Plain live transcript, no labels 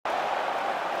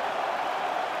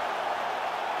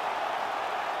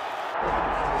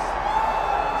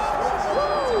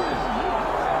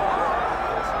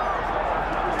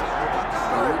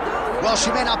Well,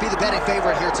 she may not be the betting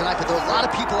favorite here tonight, but there are a lot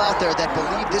of people out there that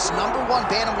believe this #1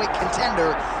 bantamweight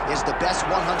contender is the best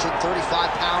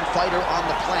 135-pound fighter on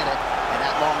the planet. And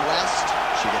at long last,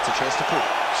 she gets a chance to prove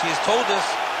it. She has told us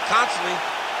constantly,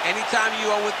 anytime you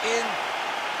are within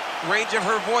range of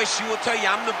her voice, she will tell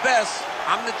you, I'm the best,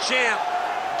 I'm the champ,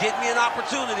 get me an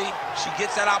opportunity. She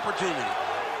gets that opportunity.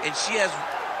 And she has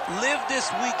lived this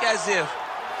week as if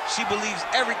she believes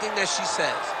everything that she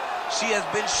says. She has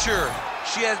been sure.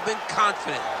 She has been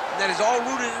confident. And that is all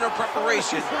rooted in her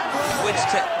preparation, which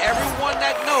to everyone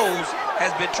that knows has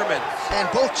been tremendous. And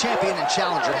both champion and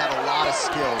challenger have a lot of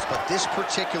skills, but this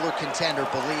particular contender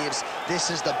believes this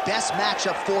is the best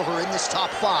matchup for her in this top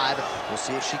 5. We'll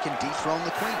see if she can dethrone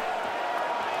the queen.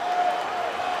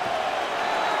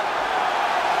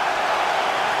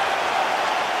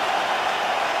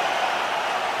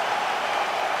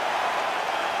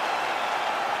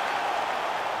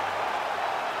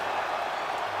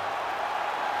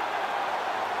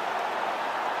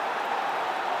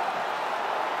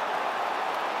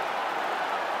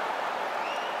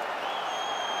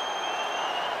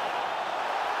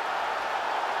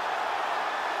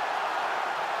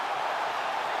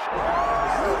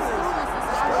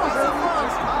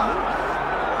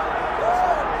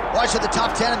 So the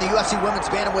top 10 in the UFC women's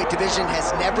bantamweight division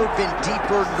has never been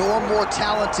deeper nor more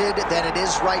talented than it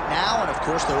is right now. And of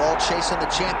course, they're all chasing the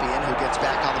champion who gets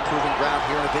back on the proving ground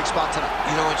here in a big spot tonight.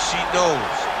 You know, and she knows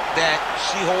that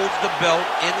she holds the belt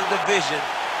in the division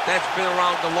that's been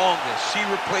around the longest. She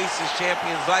replaces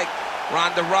champions like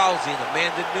Ronda Rousey and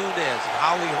Amanda Nunes and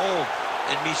Holly Holm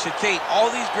and Miesha Tate.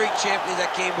 All these great champions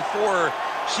that came before her,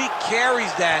 she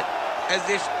carries that as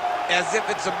if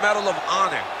it's a medal of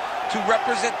honor to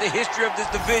represent the history of this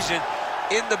division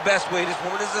in the best way. This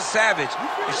woman is a savage,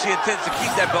 and she intends to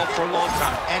keep that belt for a long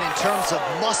time. And in terms of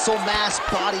muscle mass,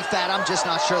 body fat, I'm just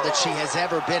not sure that she has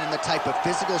ever been in the type of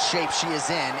physical shape she is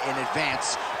in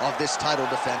advance of this title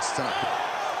defense tonight.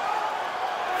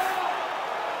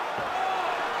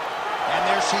 And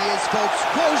there she is, folks,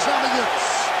 Rose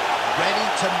Namajunas, ready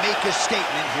to make a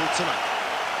statement here tonight.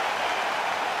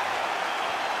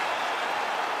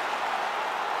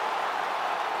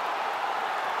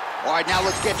 All right, now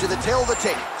let's get to the tail of the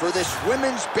tape for this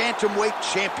women's bantamweight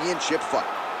championship fight.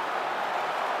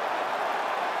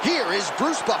 Here is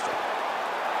Bruce Buffer.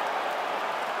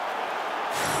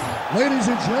 Ladies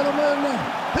and gentlemen,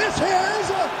 this is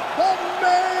the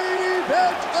main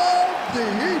event of the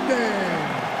evening.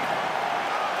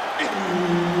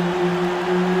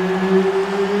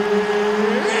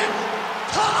 It's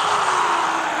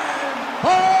time!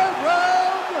 5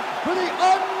 rounds for the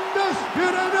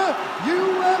undisputed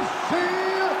UFC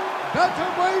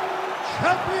Bantamweight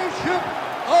Championship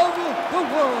of the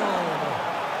world.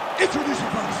 Introducing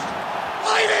first,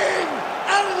 fighting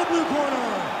out of the blue corner,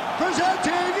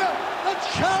 presenting the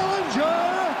challenger,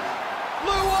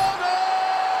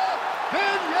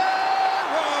 Pinheiro.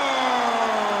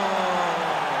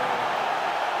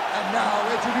 And now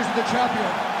introducing the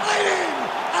champion, fighting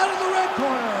out of the red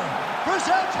corner,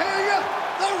 presenting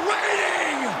the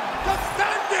reigning,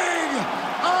 defending,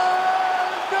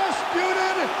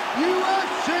 undisputed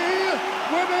UFC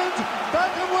Women's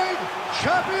Bantamweight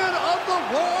Champion of the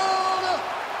World,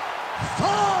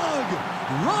 Thug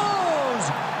Rose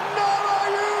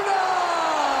Namajunas.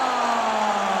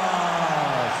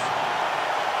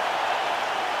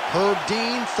 Herb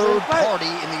Dean, third party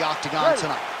in the octagon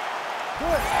tonight. All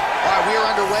right, we are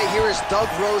underway. Here is Thug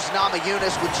Rose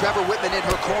Namajunas with Trevor Whitman in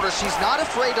her corner. She's not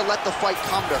afraid to let the fight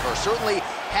come to her. Certainly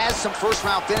has some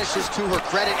first-round finishes to her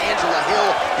credit. Angela Hill,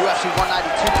 UFC 192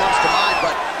 comes to mind,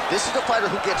 but this is a fighter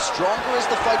who gets stronger as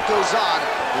the fight goes on.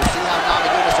 We'll see how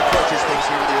Namajunas approaches things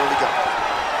here in the early going.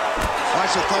 All right,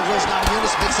 so Thug Rose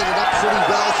Namajunas mixing it up pretty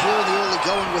well here in the early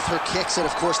going with her kicks and,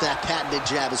 of course, that patented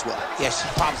jab as well. Yeah, she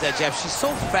pops that jab. She's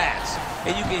so fast,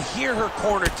 and you can hear her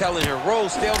corner telling her,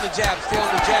 Rose, stay on the jab, stay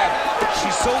on the jab.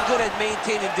 She's so good at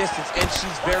maintaining distance, and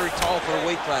she's very tall for her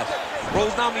weight class.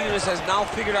 Rose Namajunas has now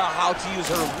figured out how to use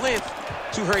her length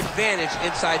to her advantage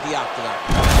inside the octagon.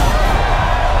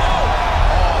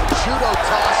 Judo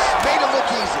toss, made it look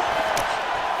easy.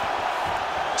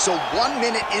 So 1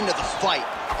 minute into the fight,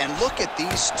 and look at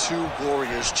these two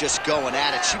warriors just going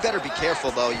at it. She better be careful,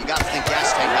 though. You got to think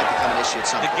gas tank might become an issue at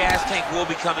some point. The gas tank will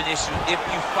become an issue if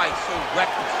you fight so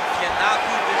reckless. You cannot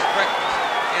be this reckless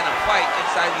in a fight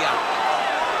inside the octagon.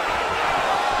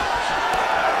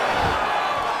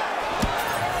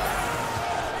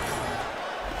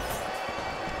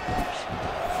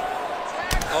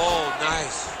 Oh,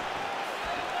 nice.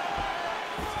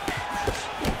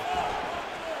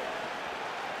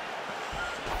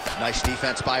 Nice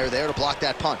defense by her there to block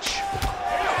that punch.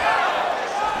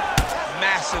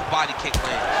 massive body kick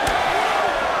lands.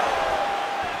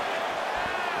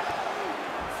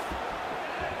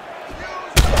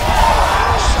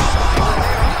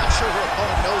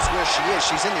 Where she is.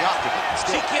 She's in the octagon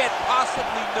still. She can't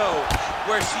possibly know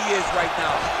where she is right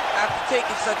now after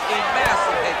taking such a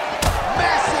massive head kick.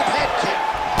 Massive head kick.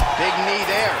 Big knee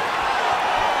there.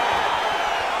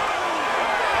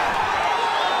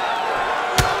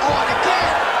 Oh, and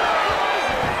again.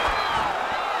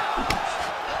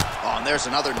 Oh, and there's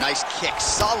another nice kick.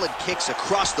 Solid kicks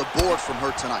across the board from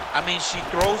her tonight. I mean, she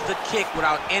throws the kick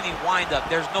without any wind-up.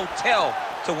 There's no tell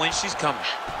to when she's coming.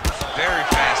 Very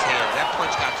fast hand. That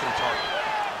punch got to the target.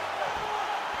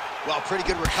 Well, pretty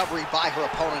good recovery by her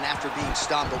opponent after being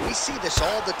stunned, but we see this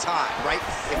all the time, right?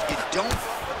 If you don't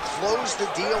close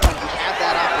the deal when you have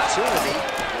that opportunity,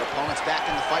 your opponent's back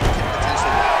in the fight and can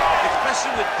potentially win.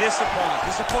 Especially with this opponent.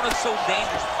 This opponent's so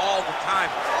dangerous all the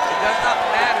time. It does not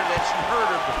matter that she hurt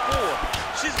her before.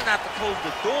 She's going to have to close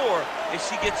the door if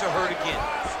she gets her hurt again.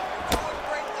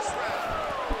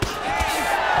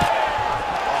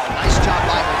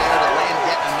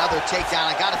 Takedown.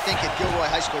 I got to think at Gilroy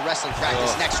High School wrestling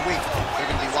practice next week, they're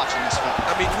going to be watching this film.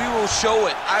 I mean, we will show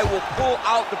it. I will pull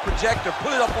out the projector,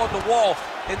 put it up on the wall,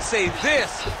 and say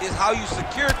this is how you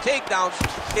secure takedowns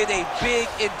in a big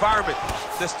environment.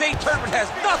 The state tournament has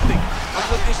nothing on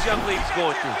what this young lady's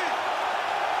going through.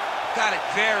 Got it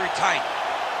very tight.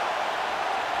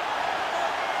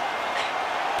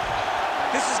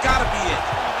 This has got to be it.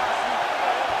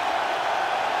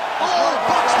 Oh,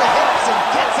 bucks the hips and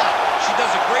gets up. She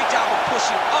does a great job of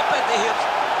pushing up at the hips,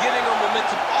 getting her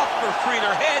momentum off of her, freeing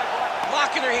her head,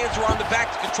 locking her hands around the back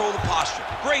to control the posture.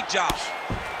 Great job.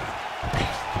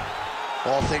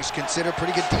 All things considered,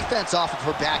 pretty good defense off of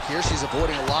her back here. She's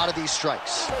avoiding a lot of these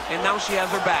strikes. And now she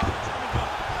has her back.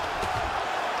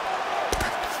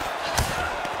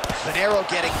 Pinheiro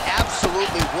getting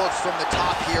absolutely worked from the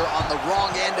top here on the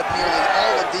wrong end of nearly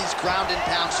all of these ground and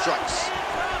pound strikes.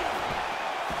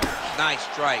 Nice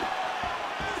strike.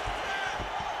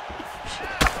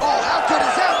 Oh, how good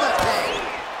is that left hand?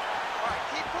 All right,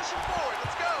 keep pushing forward.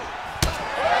 Let's go.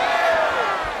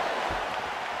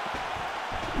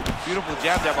 Beautiful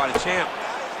jab there by the champ.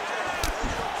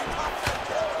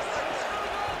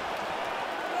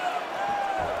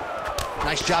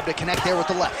 Nice job to connect there with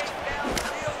the left. Oh,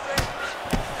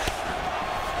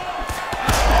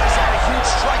 he's had a huge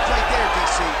strike right there,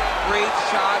 DC. Great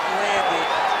shot landed.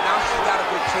 Now she's got to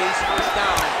go chase her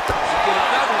down and get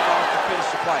another one off to finish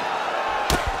the fight.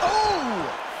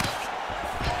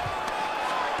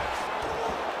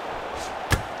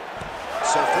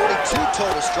 So 42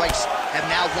 total strikes have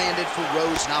now landed for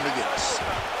Rose Namajunas.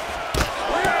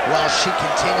 Well, she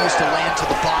continues to land to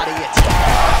the body.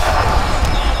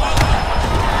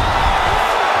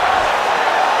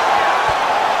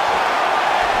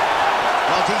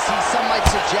 Well, DC, some might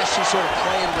suggest she's sort of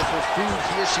playing with her food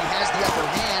here. She has the upper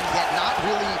hand, yet not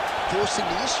really forcing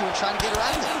the issue and trying to get her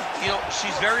out of there. You know,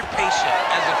 she's very patient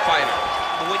as a fighter.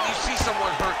 But when you see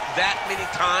someone hurt that many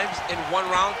times in one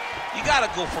round, you got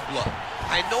to go for blood.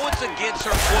 I know it's against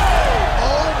her foot.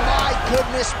 Oh my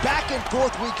goodness, back and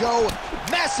forth we go.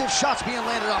 Massive shots being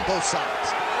landed on both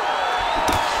sides.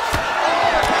 Oh,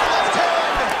 big left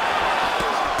hand.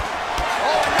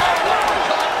 Oh, now an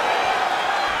uppercut.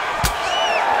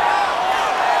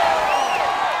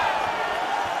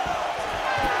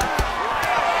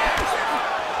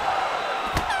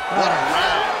 What a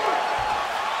round.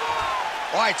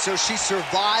 All right, so she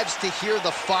survives to hear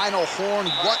the final horn.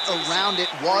 What a round it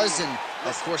was, and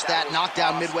of course that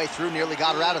knockdown midway through nearly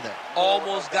got her out of there.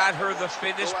 Almost got her the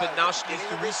finish, but now she needs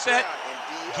to reset,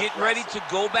 get ready to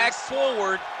go back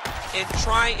forward and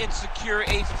try and secure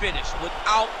a finish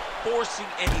without forcing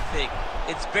anything.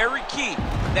 It's very key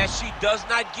that she does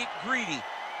not get greedy.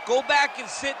 Go back and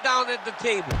sit down at the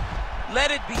table.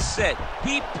 Let it be set.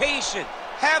 Be patient.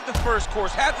 Have the first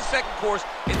course, have the second course,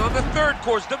 and on the third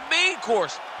course, the main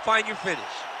course, find your finish.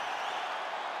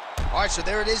 All right, so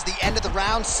there it is, the end of the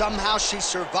round. Somehow she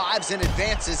survives and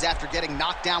advances after getting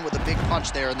knocked down with a big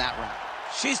punch there in that round.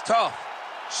 She's tough.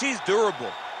 She's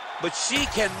durable. But she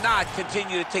cannot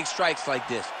continue to take strikes like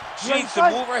this. She needs to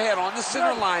move her head on the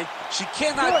center line. She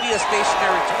cannot be a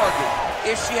stationary target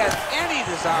if she has any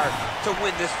desire to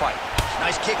win this fight.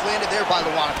 Nice kick landed there by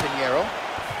Luana Pinheiro.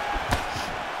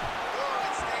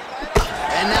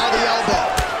 And now the elbow.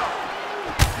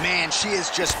 Man, she is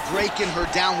just breaking her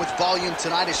down with volume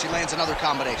tonight as she lands another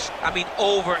combination. I mean,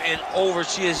 over and over,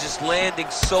 she is just landing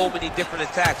so many different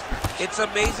attacks. It's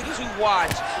amazing to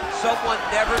watch someone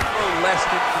never throw less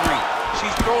than 3.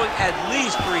 She's throwing at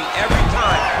least 3 every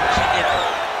time she enters.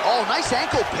 Oh, nice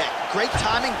ankle pick. Great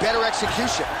timing, better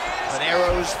execution.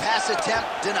 Pinheiro's pass attempt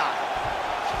denied.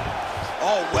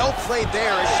 Oh, well played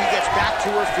there as she gets back to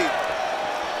her feet.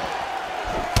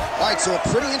 All right, so a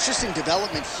pretty interesting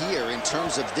development here in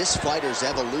terms of this fighter's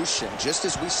evolution. Just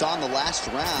as we saw in the last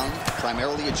round,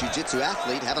 primarily a jiu-jitsu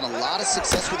athlete, having a lot of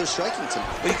success with her striking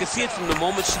tonight. Well, you can see it from the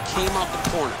moment she came out the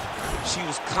corner. She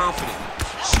was confident.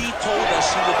 She told us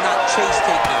she would not chase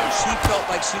takedowns. She felt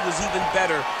like she was even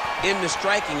better in the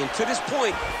striking. And to this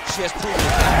point, she has proven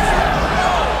it.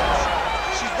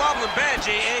 She's wobbling bad,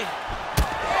 J.A.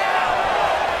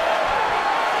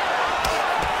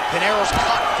 Pinheiro's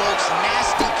cut, folks.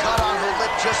 Nasty cut on her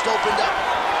lip, just opened up.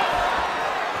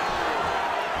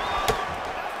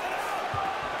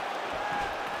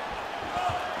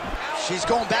 She's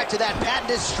going back to that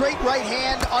patented straight right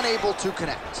hand, unable to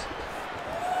connect.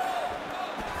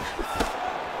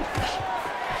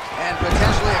 And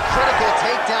potentially a critical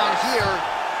takedown here.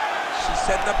 She's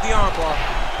setting up the armbar.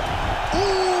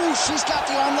 Ooh, she's got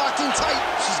the arm locked in tight.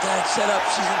 She's got it set up.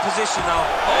 She's in position now.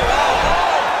 Oh,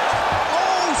 wow.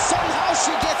 Somehow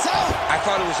she gets out. I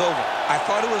thought it was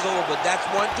over. But that's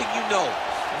one thing you know.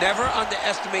 Never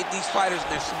underestimate these fighters in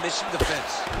their submission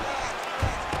defense.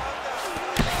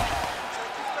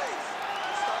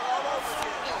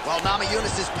 Well,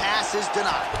 Namajunas' pass is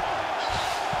denied.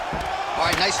 All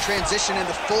right, nice transition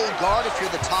into full guard. If you're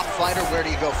the top fighter, where do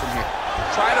you go from here?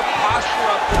 Try to posture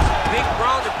up this big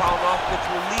ground and pound off, which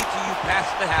will lead to you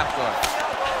passing the half guard.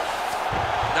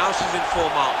 Now she's in full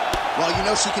mount. Well, you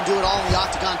know she can do it all in the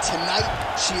octagon. Tonight,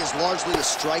 she is largely a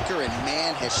striker, and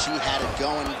man, has she had it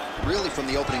going really from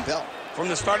the opening bell. From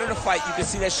the start of the fight, you can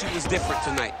see that she was different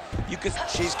tonight.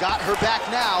 She's got her back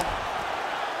now.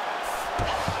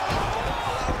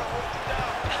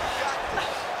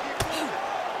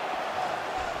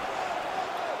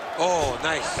 Oh,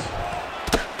 nice.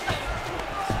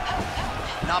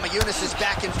 Namajunas is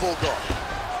back in full guard.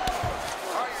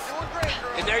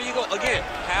 And there you go, again,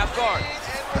 half guard.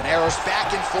 Pinheiro's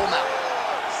back in full mount.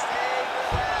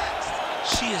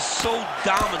 She is so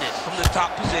dominant from the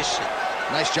top position.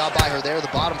 Nice job by her there.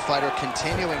 The bottom fighter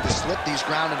continuing to slip these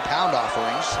ground and pound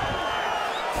offerings.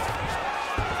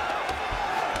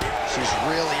 She's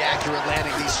really accurate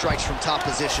landing these strikes from top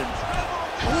position.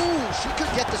 Ooh, she could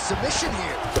get the submission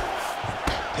here.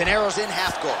 Pinheiro's in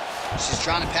half guard. She's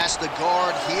trying to pass the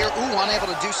guard here. Ooh, unable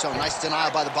to do so. Nice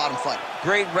denial by the bottom fighter.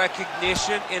 Great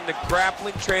recognition in the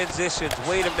grappling transitions.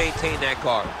 Way to maintain that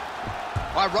guard.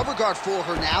 All right, rubber guard for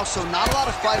her now, so not a lot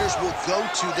of fighters will go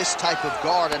to this type of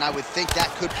guard, and I would think that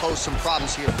could pose some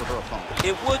problems here for her opponent.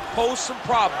 It would pose some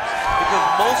problems because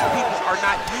most people are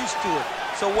not used to it.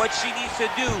 So what she needs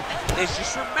to do is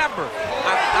just remember,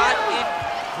 I'm not in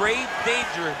grave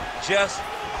danger just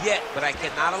yet, but I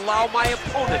cannot allow my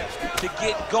opponent to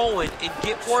get going and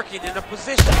get working in a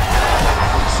position.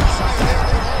 They're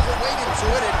overweight into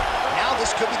it, and now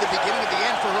this could be the beginning of the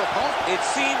end for her opponent. It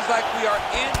seems like we are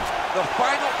in the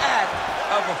final act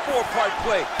of a four-part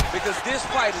play because this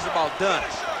fight is about done.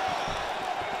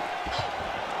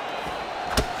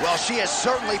 Well, she has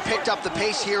certainly picked up the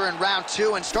pace here in round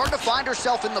two and started to find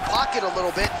herself in the pocket a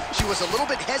little bit. She was a little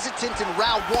bit hesitant in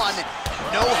round one.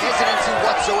 No hesitancy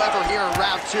whatsoever here in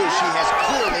round two. She has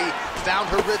clearly found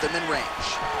her rhythm and range.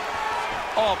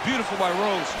 Oh, beautiful by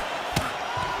Rose.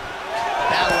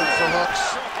 Battling for hooks.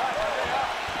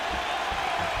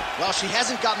 Well, she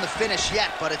hasn't gotten the finish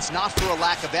yet, but it's not for a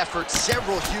lack of effort.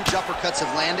 Several huge uppercuts have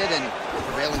landed, and the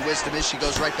prevailing wisdom is she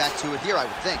goes right back to it here, I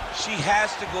would think. She has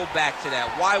to go back to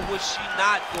that. Why would she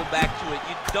not go back to it?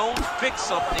 You don't fix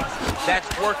something that's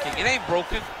working. It ain't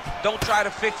broken. Don't try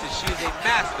to fix it. She is a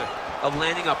master of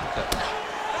landing uppercuts.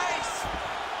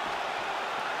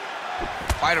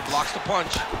 Fighter blocks the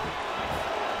punch.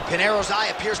 Pinheiro's eye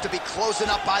appears to be closing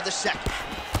up by the second.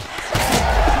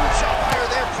 Huge shot by her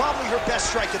there, probably her best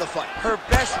strike of the fight. Her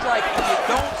best strike, and you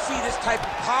don't see this type of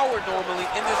power normally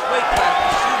in this weight class,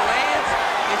 but she lands,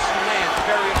 and she lands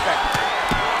very effective.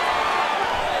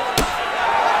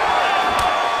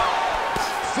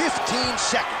 15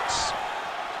 seconds.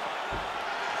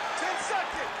 10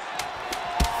 seconds.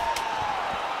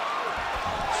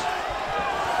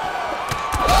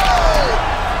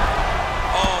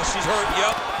 Oh, she's hurt,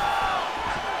 yep.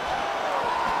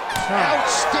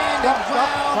 Outstanding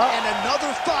round, and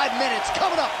another 5 minutes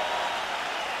coming up.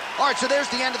 All right, so there's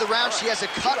the end of the round. She has a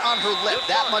cut on her lip.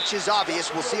 That much is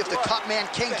obvious. We'll see if the cut man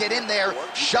can get in there,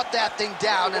 shut that thing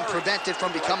down, and prevent it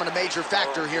from becoming a major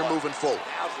factor here moving forward.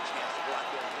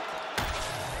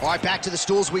 All right, back to the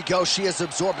stools we go. She has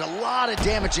absorbed a lot of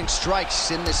damaging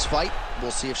strikes in this fight.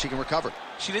 We'll see if she can recover.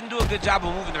 She didn't do a good job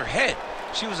of moving her head.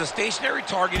 She was a stationary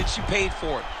target, and she paid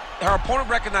for it. Her opponent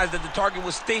recognized that the target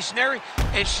was stationary,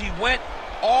 and she went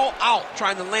all out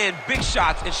trying to land big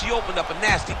shots, and she opened up a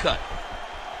nasty cut.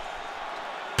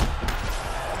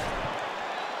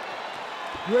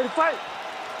 You ready to fight?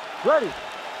 Ready.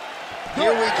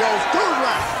 Here we go, third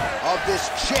round of this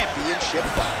championship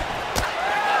fight.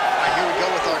 All right, here we go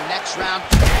with our next round.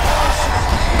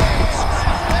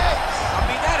 I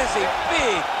mean, that is a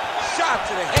big shot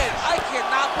to the head. I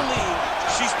cannot believe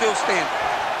she's still standing.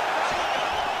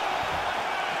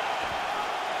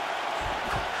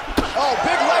 Oh,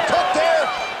 big left hook there.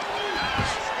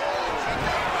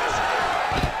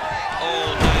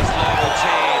 Oh, nice level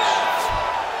change.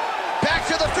 Back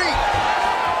to the feet.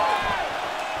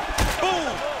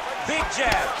 Boom, big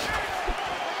jab.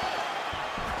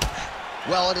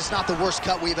 Well, it is not the worst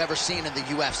cut we've ever seen in the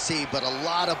UFC, but a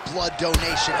lot of blood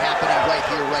donation happening right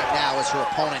here, right now, as her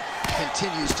opponent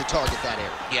continues to target that area.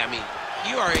 Yeah, I mean,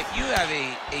 you have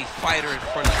a fighter in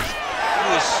front of you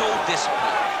who is so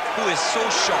disciplined, who is so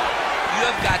sharp. You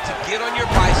have got to get on your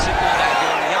bicycle, you gotta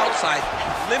get on the outside,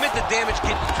 limit the damage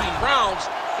getting between rounds,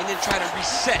 and then try to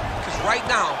reset. Because right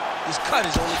now, this cut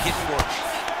is only getting worse.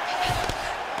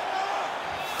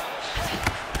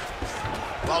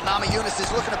 Well, Namajunas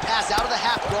is looking to pass out of the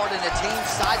half guard and attain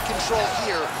side control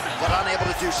here, but unable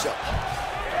to do so.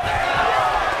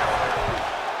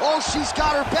 Oh, she's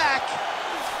got her back.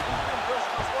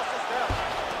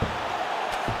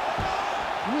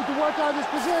 You need to work on this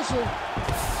position.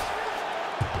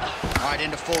 All right,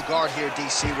 into full guard here,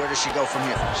 DC. Where does she go from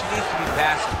here? She needs to be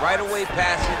passing, right away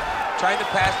passing, trying to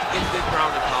pass to get good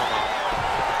ground and pound out.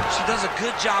 She does a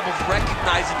good job of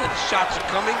recognizing that the shots are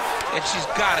coming, and she's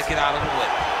got to get out of the way.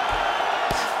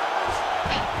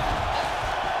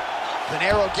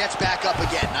 Pinheiro gets back up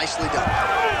again. Nicely done.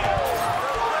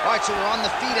 All right, so we're on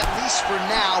the feet at least for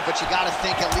now, but you got to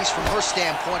think, at least from her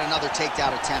standpoint, another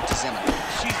takedown attempt is imminent.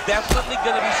 She's definitely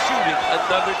going to be shooting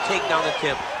another takedown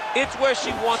attempt. It's where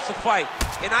she wants to fight,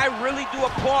 and I really do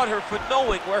applaud her for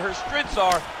knowing where her strengths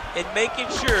are and making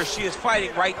sure she is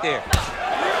fighting right there.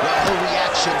 Well, her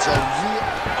reactions are real.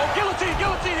 Oh, guillotine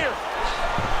here.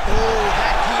 Oh,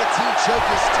 that guillotine choke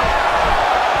is tough.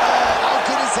 Oh, how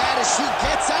good is that as she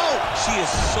gets out? She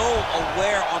is so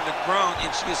aware on the ground,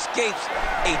 and she escapes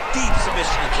a deep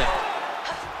submission attempt.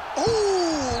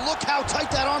 Oh, look how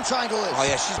tight that arm triangle is. Oh,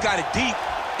 yeah, she's got it deep.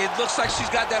 It looks like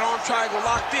she's got that arm triangle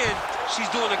locked in. She's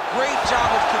doing a great job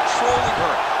of controlling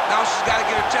her. Now she's got to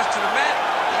get her chest to the mat,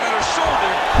 and her shoulder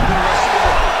to the rest of the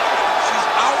work. She's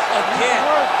out again.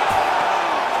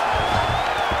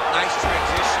 Nice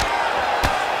transition.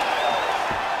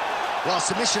 Well,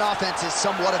 submission offense is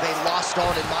somewhat of a lost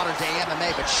art in modern-day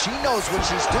MMA, but she knows what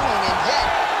she's doing, and yet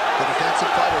the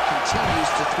defensive fighter continues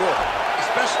to thwart her.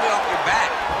 Especially off your back.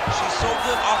 She's so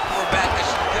good off of her back that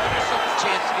she's giving herself a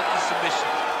chance to get these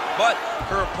submissions. But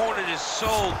her opponent is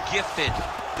so gifted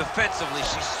defensively.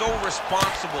 She's so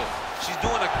responsible. She's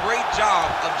doing a great job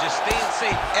of just staying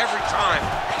safe every time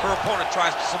her opponent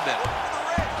tries to submit her.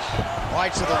 All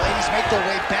right, so the ladies make their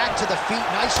way back to the feet.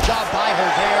 Nice job by her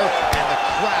there, and the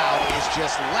crowd is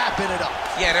just lapping it up.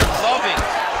 Yeah, they're loving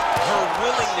her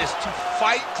willingness to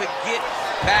fight to get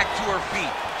back to her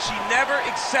feet. She never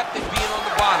accepted being on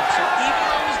the bottom, so even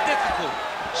though it was difficult,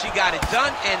 she got it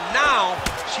done, and now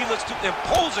she looks to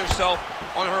impose herself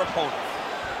on her opponent.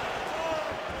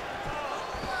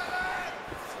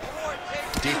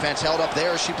 Defense held up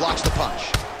there as she blocks the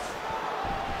punch.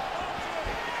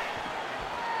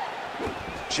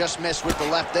 Just missed with the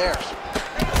left there.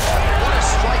 What a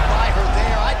strike by her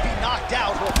there. I'd be knocked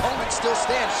out. Her opponent still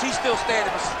stands. She's still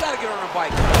standing, but she's got to get on her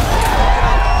bike. Get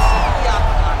out the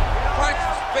octagon, find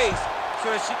some space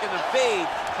so that she can evade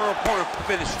her opponent from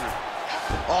finishing her.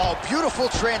 Oh, beautiful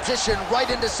transition right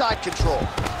into side control.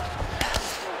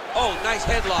 Oh, nice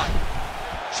headlock.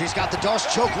 She's got the Darce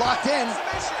choke locked in. Good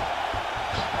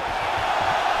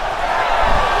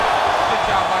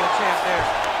job by the champ there.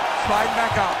 Sliding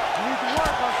back out. You need to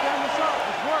work on standing this up.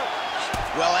 It's work.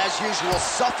 Well, as usual,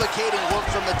 suffocating work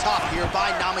from the top here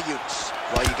by Namajunas.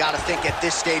 Well, you got to think at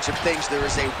this stage of things, there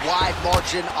is a wide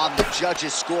margin on the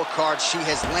judges' scorecard. She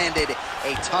has landed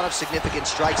a ton of significant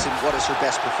strikes in what is her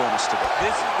best performance today.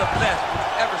 This is the best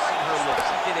we've ever seen her look.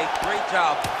 She did a great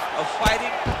job of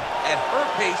fighting at her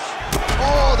pace.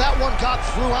 Oh, that one got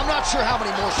through. I'm not sure how many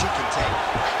more she can take.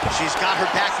 She's got her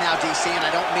back now, DC, and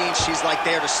I don't mean she's like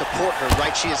there to support her,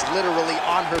 right? She is literally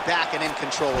on her back and in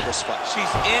control of this fight. She's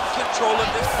in control of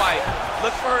this fight.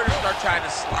 Look for her to start trying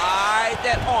to slide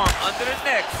that arm under the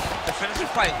neck to finish the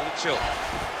fight with a choke.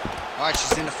 All right,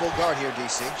 she's in the full guard here,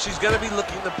 DC. She's going to be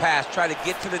looking to pass, try to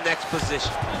get to the next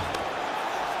position.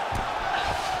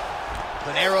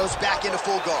 Pinheiro's back into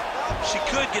full guard. She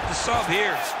could get the sub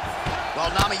here. Well,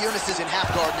 Namajunas is in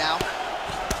half guard now.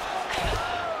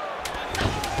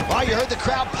 Well, you heard the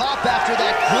crowd pop after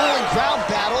that grueling ground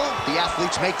battle. The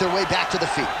athletes make their way back to the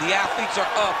feet. The athletes are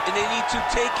up, and they need to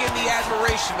take in the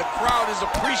admiration. The crowd is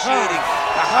appreciating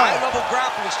the high-level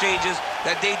grappling exchanges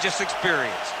that they just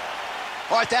experienced.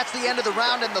 All right, that's the end of the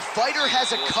round, and the fighter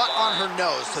has a cut on her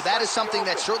nose. So that is something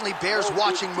that certainly bears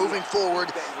watching moving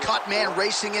forward. Cut man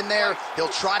racing in there.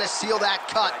 He'll try to seal that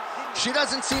cut. She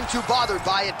doesn't seem too bothered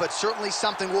by it, but certainly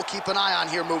something we'll keep an eye on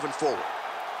here moving forward.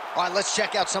 All right, let's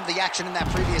check out some of the action in that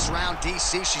previous round,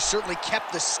 DC. She certainly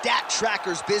kept the stat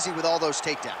trackers busy with all those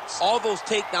takedowns. All those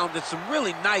takedowns and some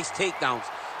really nice takedowns.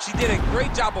 She did a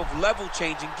great job of level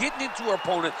changing, getting into her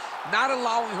opponent, not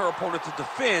allowing her opponent to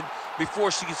defend before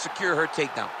she can secure her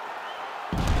takedown.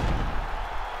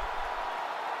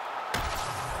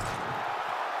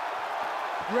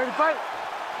 You ready to fight?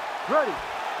 Ready.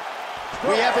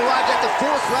 We have arrived at the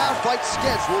fourth round, fight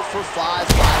scheduled for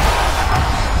 5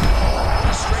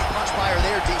 straight punch by her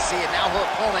there, DC, and now her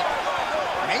opponent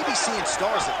may be seeing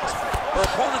stars at this point. Her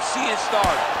opponent's seeing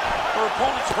stars. Her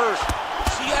opponent's hurt.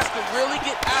 She has to really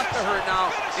get after her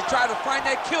now and try to find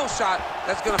that kill shot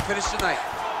that's going to finish the night.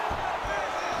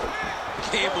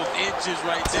 Game of inches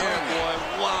right there,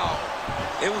 boy. Wow.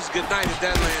 It was good night if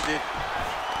that landed.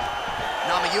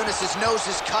 Namajunas' nose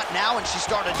is cut now, and she's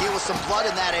starting to deal with some blood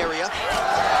in that area.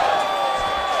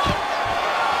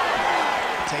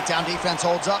 Takedown defense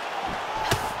holds up.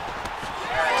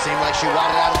 Seemed like she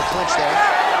waddled out of the clinch there.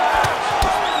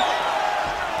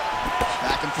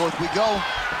 Back and forth we go.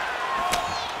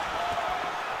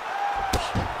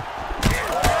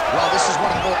 Well, this is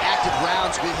one of the more active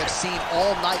rounds we have seen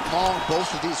all night long. Both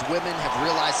of these women have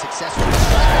realized success with the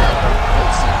striking.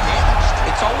 Both seem damaged.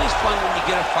 It's always fun when you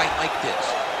get a fight like this,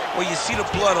 where you see the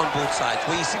blood on both sides,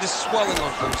 where you see the swelling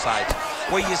on both sides,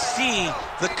 where you see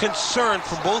the concern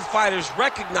from both fighters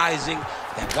recognizing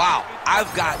that, wow, I've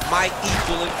got my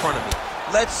equal in front of me.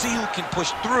 Let's see who can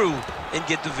push through and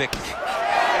get the victory.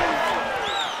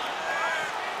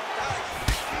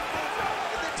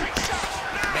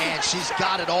 Man, she's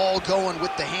got it all going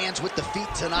with the hands, with the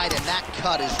feet tonight, and that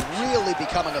cut is really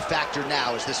becoming a factor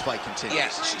now as this fight continues.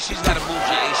 Yes, she's got to move,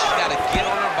 Jay. She's got to get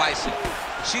on her bicycle.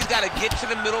 She's got to get to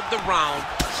the middle of the round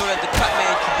so that the cut man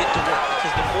can get to work.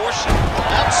 Because the more she...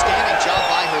 Outstanding job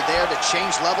by her there to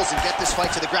change levels and get this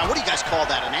fight to the ground. What do you guys call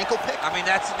that, an ankle pick? I mean,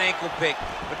 that's an ankle pick.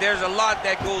 But there's a lot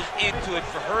that goes into it.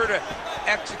 For her to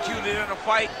execute it in a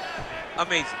fight,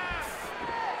 amazing.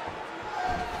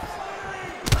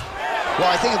 Well,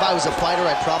 I think if I was a fighter,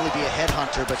 I'd probably be a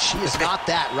headhunter, but she is not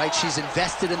that, right? She's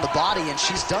invested in the body, and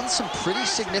she's done some pretty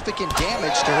significant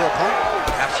damage to her opponent.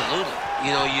 Absolutely.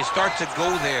 You know, you start to go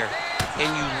there, and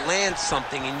you land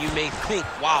something, and you may think,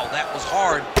 wow, that was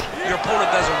hard. Your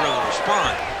opponent doesn't really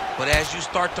respond. But as you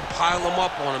start to pile them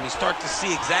up on him, you start to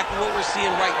see exactly what we're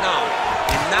seeing right now.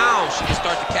 And now she can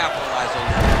start to capitalize on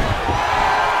that.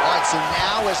 All right, so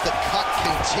now as the cut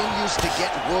continues to get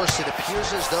worse, it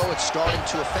appears as though it's starting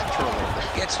to affect her a little bit.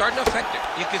 Yeah, it's starting to affect her.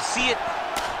 You can see it.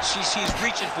 She's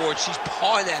reaching for it. She's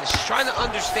pawing at it. She's trying to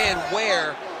understand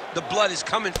where the blood is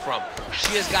coming from.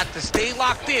 She has got to stay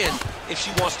locked in if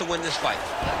she wants to win this fight.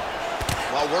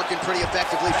 Well, working pretty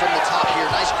effectively from the top here.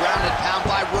 Nice ground and pound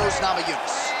by Rose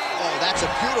Namajunas. Oh, that's a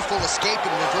beautiful escape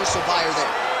and reversal by her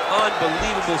there.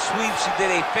 Unbelievable sweep. She did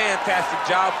a fantastic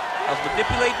job of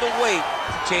manipulating the weight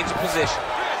to change the position.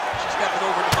 She's stepping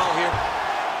over the mount here.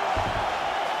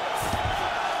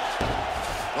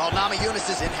 Well, Namajunas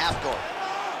is in half guard.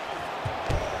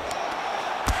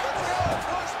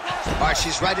 All right,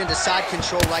 she's right into side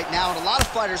control right now, and a lot of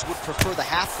fighters would prefer the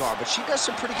half guard, but she does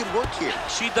some pretty good work here.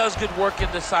 She does good work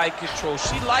in the side control.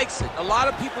 She likes it. A lot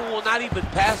of people will not even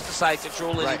pass the side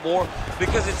control anymore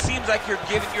because it seems like you're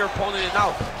giving your opponent an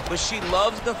out. But she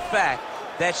loves the fact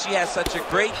that she has such a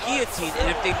great guillotine, and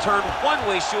if they turn one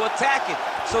way, she'll attack it.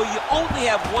 So you only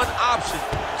have one option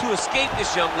to escape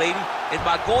this young lady, and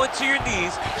by going to your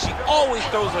knees, she always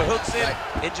throws her hooks in.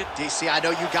 Right. DC, I know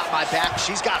you got my back.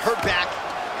 She's got her back,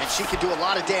 and she can do a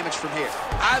lot of damage from here.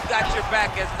 I've got your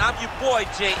back as, and I'm your boy,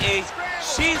 J.A.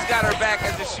 She's got her back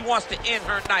as if she wants to end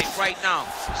her night right now.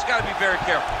 She's got to be very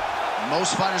careful.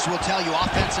 Most fighters will tell you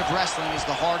offensive wrestling is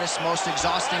the hardest, most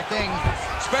exhausting thing.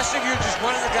 Especially if you're just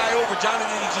running the guy over,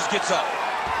 Jonathan, he just gets up.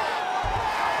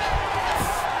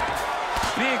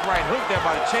 Big right hook there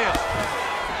by the champ.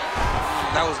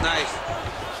 That was nice.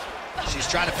 She's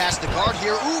trying to pass the guard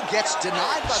here. Ooh, gets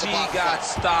denied by the bottom She got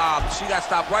stopped. She got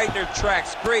stopped right in her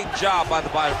tracks. Great job by the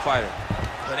bottom fighter.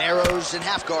 Pinheiro's in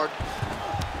half guard.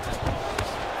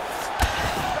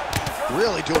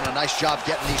 Really doing a nice job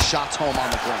getting these shots home on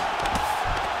the ground.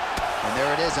 And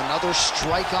there it is, another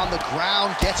strike on the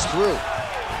ground, gets through.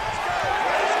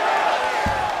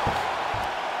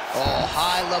 Oh,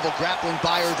 high-level grappling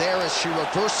by her there as she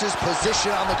reverses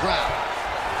position on the ground.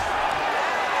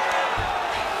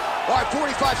 All right,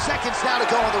 45 seconds now to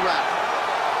go in the round.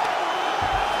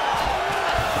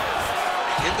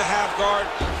 In the half guard.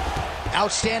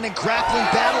 Outstanding grappling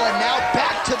battle, and now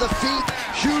back to the feet.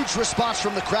 Huge response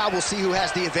from the crowd. We'll see who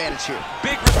has the advantage here.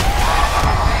 Big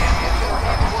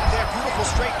Beautiful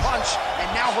straight punch, and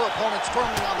now her opponent's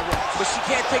firmly on the ropes. But she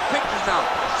can't take pictures now.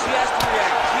 She has to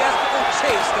react. She has to go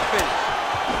chase the finish.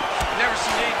 Never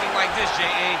seen anything like this,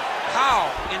 J.A.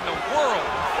 How in the world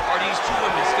are these two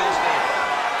women still standing?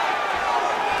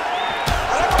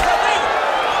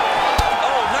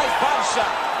 Oh, nice body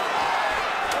shot.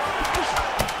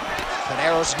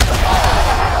 Pinheiro's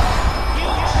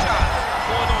Huge shot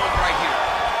going on right here.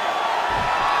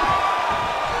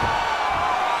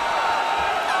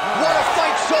 What a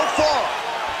fight so far!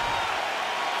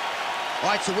 All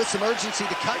right, so with some urgency,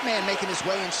 the cut man making his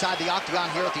way inside the octagon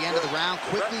here at the end of the round.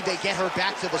 Quickly, they get her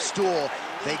back to the stool.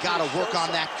 They got to work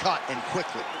on that cut, and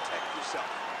quickly.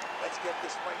 Let's get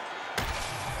this fight.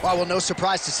 Well, no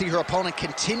surprise to see her opponent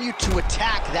continue to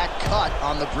attack that cut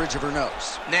on the bridge of her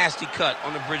nose. Nasty cut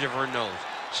on the bridge of her nose.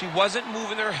 She wasn't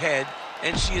moving her head,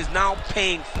 and she is now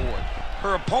paying for it.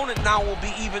 Her opponent now will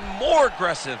be even more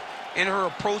aggressive in her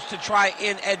approach to try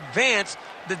and advance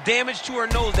the damage to her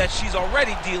nose that she's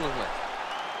already dealing with.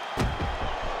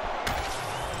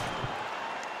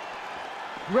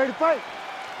 You ready to fight?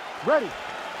 Ready.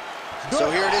 So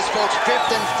here it is, folks,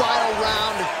 fifth and final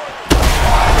round.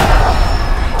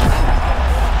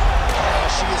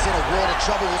 She is in a world of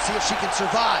trouble. We'll see if she can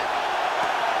survive.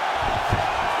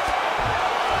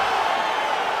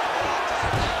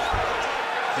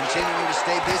 Continuing to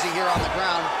stay busy here on the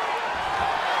ground.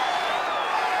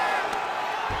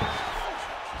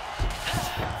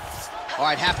 All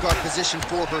right, half guard position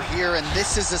for her here, and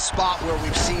this is a spot where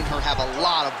we've seen her have a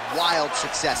lot of wild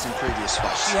success in previous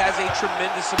fights. She has a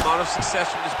tremendous amount of success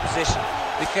from this position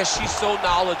because she's so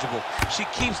knowledgeable. She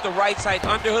keeps the right side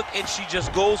underhook, and she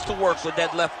just goes to work with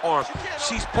that left arm.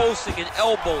 She's posting an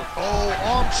elbow. Oh,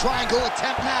 arm triangle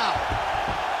attempt now.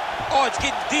 Oh, it's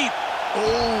getting deep.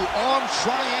 Oh, arm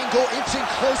triangle inching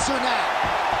closer now.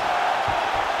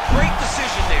 Great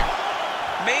decision there.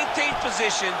 Maintain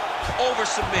position over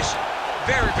submission.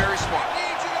 Very, very smart.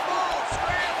 Needs you to move,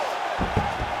 scramble.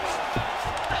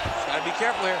 Gotta be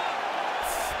careful here.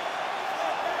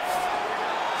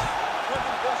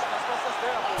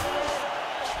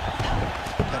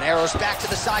 Pinheiro's back to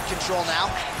the side control now.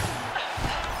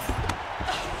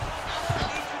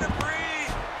 Need you to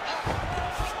breathe.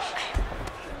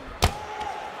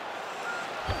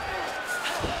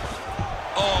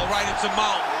 Oh, right into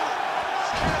mount.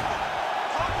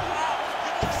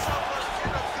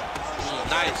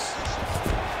 Nice.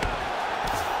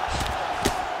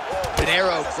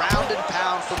 Pinheiro ground and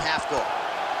pound from half guard.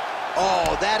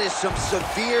 Oh, that is some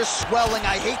severe swelling.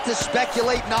 I hate to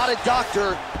speculate, not a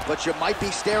doctor, but you might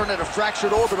be staring at a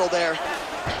fractured orbital there.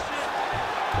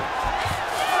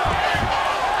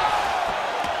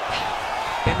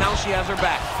 And now she has her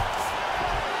back.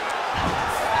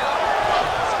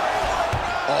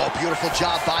 Oh, beautiful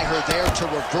job by her there to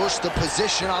reverse the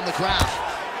position on the ground.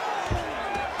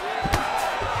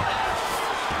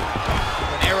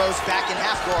 Pinheiro's back in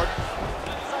half guard.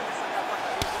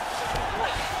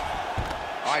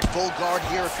 All right, full guard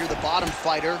here if you're the bottom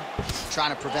fighter.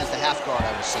 Trying to prevent the half guard,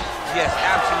 I would say. Yes,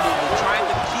 absolutely. Trying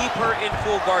to keep her in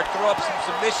full guard, throw up some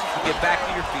submissions to get back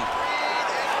to your feet.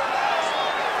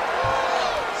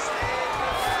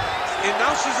 And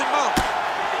now she's in mount.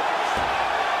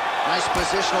 Nice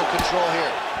positional control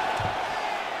here.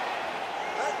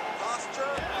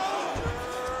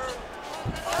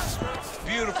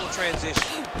 Beautiful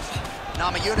transition.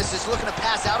 Namajunas is looking to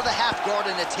pass out of the half guard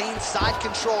and attain side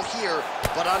control here,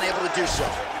 but unable to do so.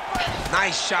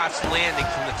 Nice shots landing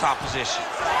from the top position.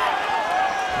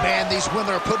 Man, these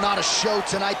women are putting on a show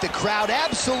tonight. The crowd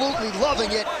absolutely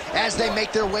loving it as they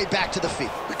make their way back to the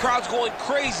feet. The crowd's going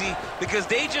crazy because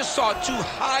they just saw two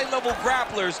high-level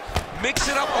grapplers mix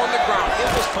it up on the ground.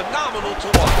 It was phenomenal to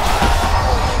watch.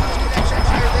 Connection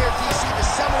here there, DC, the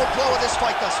seminal blow of this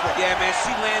fight thus far. Yeah, man,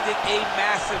 she landed a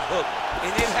massive hook, and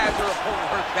it has her opponent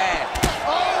hurt bad.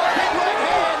 Oh, big right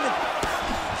hand!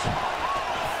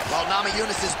 Well,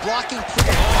 Namajunas is blocking.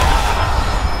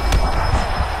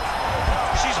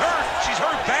 She's hurt. She's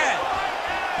hurt bad.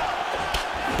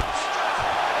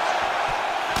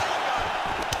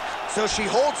 So she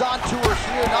holds on to her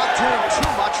here, not doing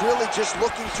too much, really just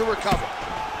looking to recover.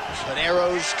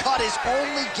 Pinheiro's cut is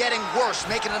only getting worse,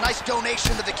 making a nice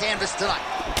donation to the canvas tonight.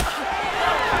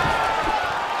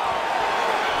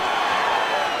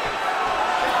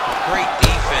 Great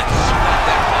defense.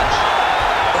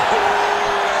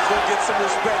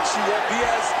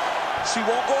 She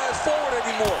won't go as forward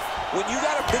anymore. When you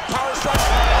got a big power strike,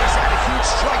 He's had a huge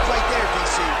strike right there,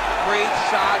 DC. Great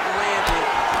shot landed.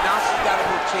 Now she's got to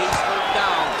go chase her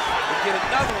down and get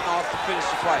another one off to finish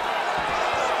the fight.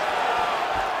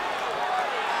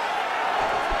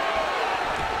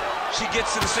 She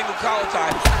gets to the single collar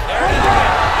tie. There it is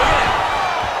again. Look at it.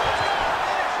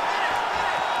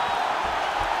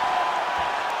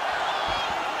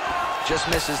 Just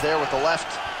misses there with the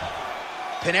left.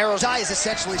 Pinheiro's eye is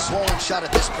essentially swollen shut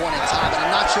at this point in time, and I'm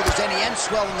not sure there's any end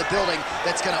swell in the building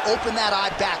that's going to open that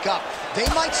eye back up. They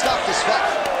might stop this fight.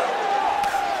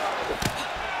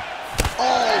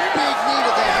 Oh, big knee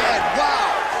to the head.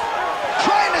 Wow.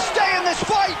 Trying to stay in this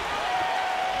fight.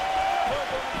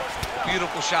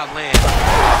 Beautiful shot land.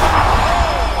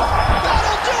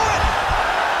 That'll do it.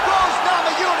 Rose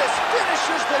Namajunas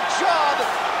finishes the job.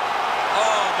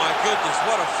 Oh, my goodness,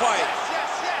 what a fight.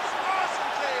 Yes, awesome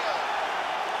KO.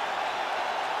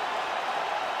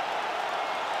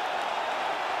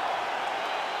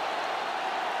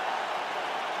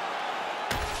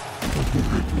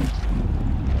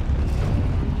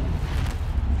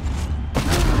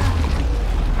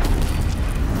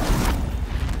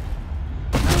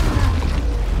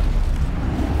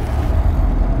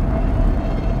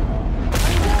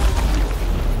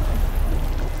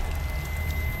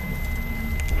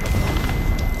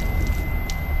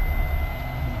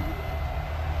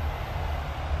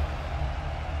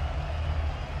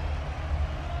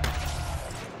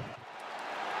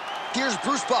 Here's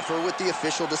Bruce Buffer with the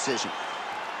official decision.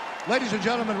 Ladies and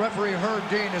gentlemen, referee Herb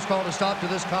Dean has called a stop to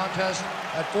this contest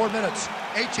at 4 minutes,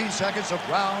 18 seconds of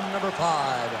round number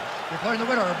 5. Declaring the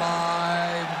winner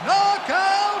by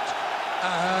knockout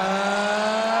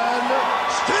and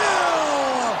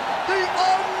still the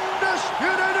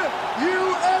undisputed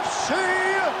UFC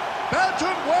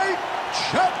bantamweight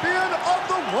champion of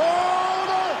the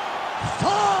world,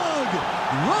 Thug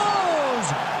Rose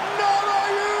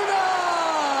Namajunas.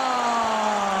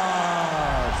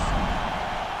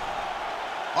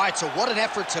 All right, so what an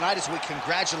effort tonight as we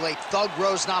congratulate Thug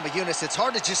Rose Namajunas. It's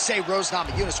hard to just say Rose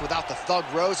Namajunas without the Thug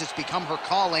Rose. It's become her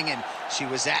calling, and she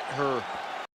was at her